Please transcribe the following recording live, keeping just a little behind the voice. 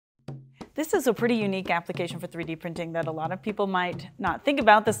This is a pretty unique application for 3D printing that a lot of people might not think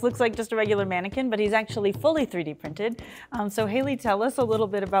about. This looks like just a regular mannequin, but he's actually fully 3D printed. So Haley, tell us a little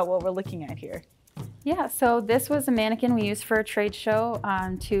bit about what we're looking at here. Yeah, so this was a mannequin we used for a trade show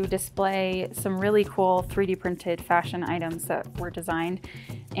to display some really cool 3D printed fashion items that were designed.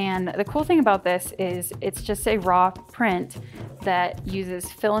 And the cool thing about this is it's just a raw print that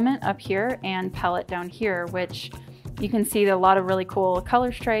uses filament up here and pellet down here, which you can see a lot of really cool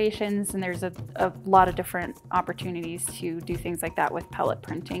color striations, and there's a lot of different opportunities to do things like that with pellet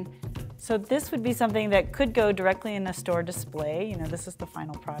printing. So this would be something that could go directly in a store display. You know, this is the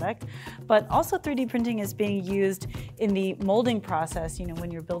final product. But also 3D printing is being used in the molding process, you know,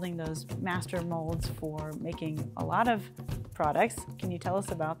 when you're building those master molds for making a lot of products. Can you tell us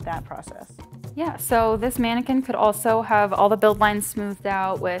about that process? Yeah, so this mannequin could also have all the build lines smoothed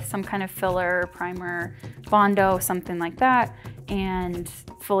out with some kind of filler, primer, Bondo, something like that, and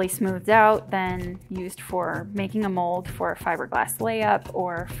fully smoothed out, then used for making a mold for fiberglass layup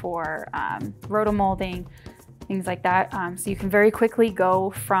or for rotomolding, things like that. So you can very quickly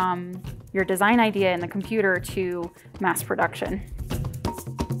go from your design idea in the computer to mass production.